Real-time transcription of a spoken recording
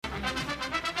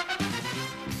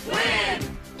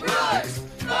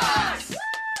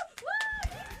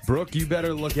Brooke, you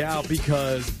better look out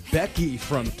because Becky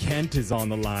from Kent is on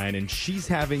the line, and she's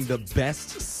having the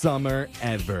best summer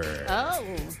ever. Oh,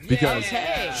 Because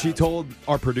okay. she told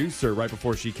our producer right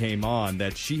before she came on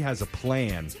that she has a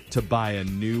plan to buy a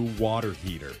new water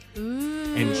heater.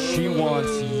 Ooh. And she wants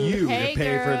you Hey, to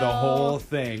pay for the girl. whole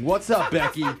thing. What's up,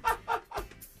 Becky?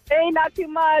 Hey, not too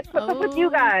much. What's up with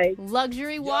you guys?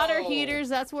 Luxury water heaters,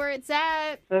 that's where it's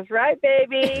at. That's right,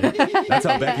 baby. That's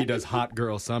how Becky does hot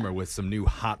girl summer with some new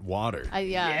hot water.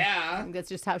 Yeah. I think that's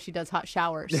just how she does hot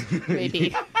showers,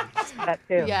 maybe. That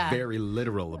too. Yeah. Very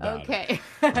literal about it.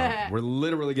 Okay. We're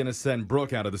literally going to send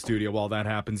Brooke out of the studio while that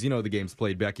happens. You know the game's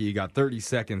played, Becky. You got 30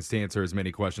 seconds to answer as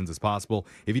many questions as possible.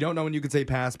 If you don't know when you can say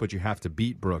pass, but you have to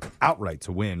beat Brooke outright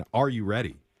to win. Are you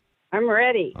ready? I'm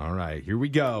ready. All right, here we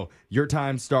go. Your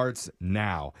time starts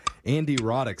now. Andy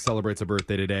Roddick celebrates a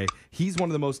birthday today. He's one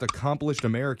of the most accomplished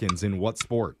Americans in what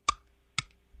sport?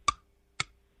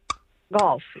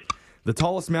 Golf. The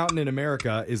tallest mountain in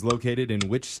America is located in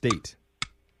which state?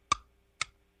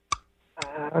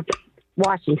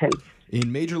 Washington. In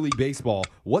Major League Baseball,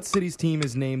 what city's team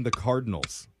is named the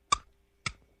Cardinals?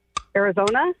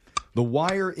 Arizona. The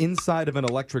wire inside of an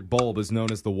electric bulb is known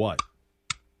as the what?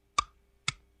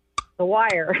 The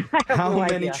Wire. I have How no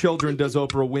many idea. children does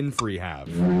Oprah Winfrey have?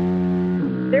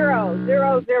 0,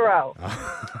 0, 0.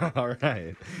 All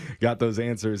right. Got those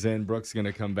answers in. Brooke's going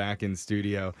to come back in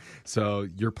studio. So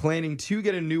you're planning to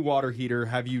get a new water heater.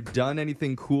 Have you done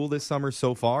anything cool this summer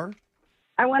so far?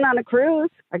 I went on a cruise.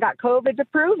 I got COVID to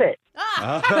prove it.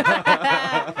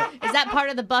 Is that part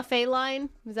of the buffet line?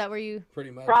 Is that where you... Pretty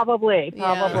much. Probably.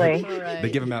 Yeah, Probably. all right. They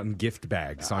give them out in gift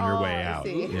bags on your way I out.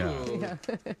 see. Yeah.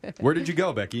 Where did you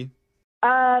go, Becky?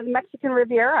 The Mexican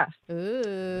Riviera. Ooh,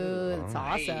 that's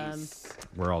awesome. Nice.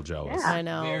 We're all jealous. Yeah. I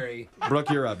know. Very. Brooke,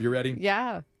 you're up. You ready?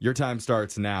 Yeah. Your time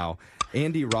starts now.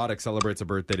 Andy Roddick celebrates a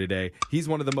birthday today. He's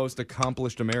one of the most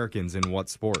accomplished Americans in what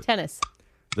sport? Tennis.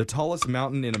 The tallest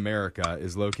mountain in America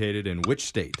is located in which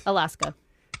state? Alaska.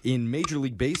 In Major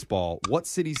League Baseball, what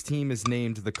city's team is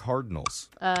named the Cardinals?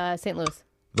 St. Louis.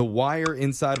 The wire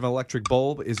inside of an electric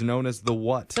bulb is known as the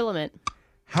what? Filament.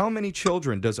 How many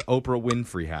children does Oprah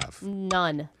Winfrey have?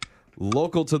 None.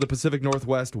 Local to the Pacific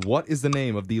Northwest, what is the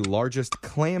name of the largest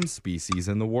clam species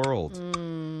in the world?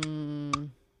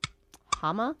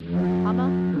 Hama?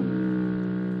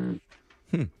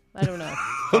 I don't know.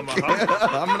 I'm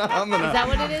gonna. Is that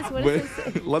what it is? What is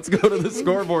this? Let's go to the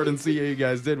scoreboard and see how you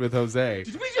guys did with Jose.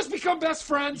 Did we just become best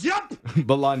friends? Yep.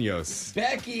 Bolaños.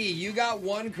 Becky, you got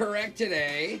one correct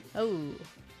today. Oh,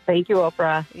 Thank you,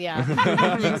 Oprah.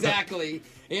 yeah. Exactly.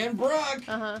 And Brooke,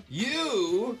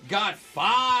 you got 5.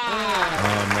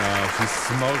 Oh no, she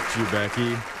smoked you,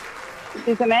 Becky.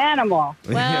 She's an animal.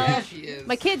 Well, Yeah, she is.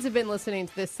 my kids have been listening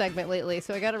to this segment lately,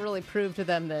 so I got to really prove to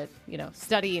them that,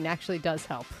 studying actually does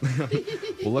help.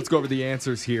 Well, let's go over the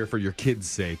answers here for your kids'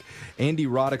 sake. Andy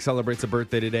Roddick celebrates a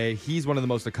birthday today. He's one of the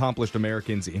most accomplished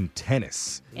Americans in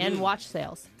tennis. And watch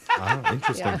sales. Oh,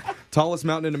 interesting. Yeah. Tallest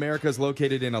mountain in America is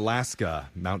located in Alaska,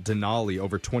 Mount Denali,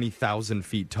 over 20,000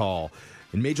 feet tall.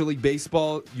 In Major League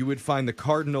Baseball, you would find the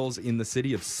Cardinals in the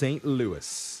city of St.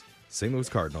 Louis. St. Louis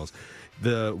Cardinals.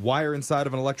 The wire inside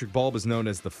of an electric bulb is known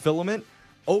as the filament.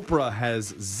 Oprah has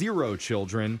 0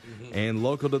 children, and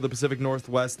local to the Pacific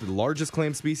Northwest, the largest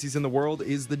clam species in the world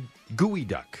is the gooey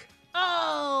duck.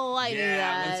 Oh, I knew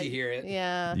that. once you hear it.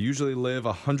 Yeah. They usually live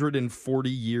 140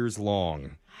 years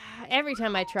long. Every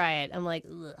time I try it, I'm like,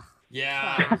 ugh.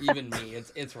 Yeah, even me.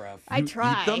 It's rough. I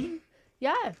try. Eat them?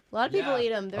 Yeah, a lot of people Yeah. eat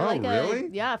them. They're Oh, like really?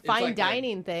 It's fine like a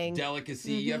dining thing.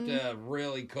 Delicacy. You have to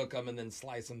really cook them and then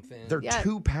slice them thin. They're Yeah.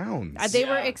 2 pounds. They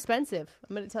were Yeah. expensive.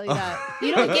 I'm going to tell you that.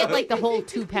 You don't get like the whole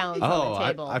 2 pounds on the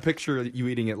table. I picture you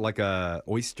eating it like a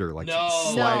oyster, like No.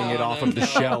 sliding No. it off of the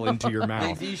shell into your They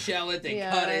mouth. deshell it, they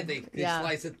Yeah. cut it, they Yeah.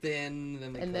 slice it thin,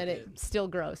 then they and cook then it. it's still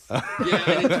gross. Yeah,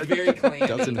 and it's very clean.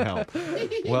 Doesn't help.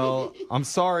 Well, I'm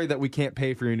sorry that we can't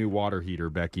pay for your new water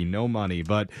heater, Becky. No money,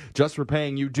 but just for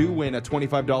paying, you do win a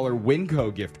 $25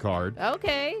 Winco gift card.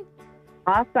 Okay.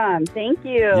 Awesome. Thank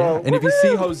you. Yeah, and if you see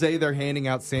Woohoo! Jose, they're handing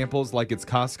out samples like it's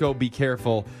Costco. Be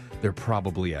careful; they're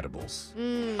probably edibles.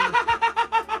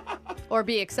 Or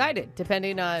be excited,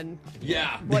 depending on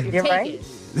Yeah. what your You're take right.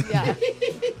 is. Yeah.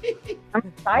 I'm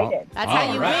excited. That's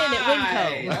how you win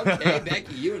at Winco. Okay,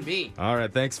 Becky, you and me. All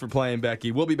right, thanks for playing,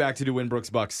 Becky. We'll be back to do Win Brooks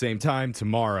Bucks same time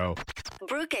tomorrow.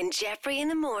 Brooke and Jeffrey in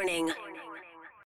the morning.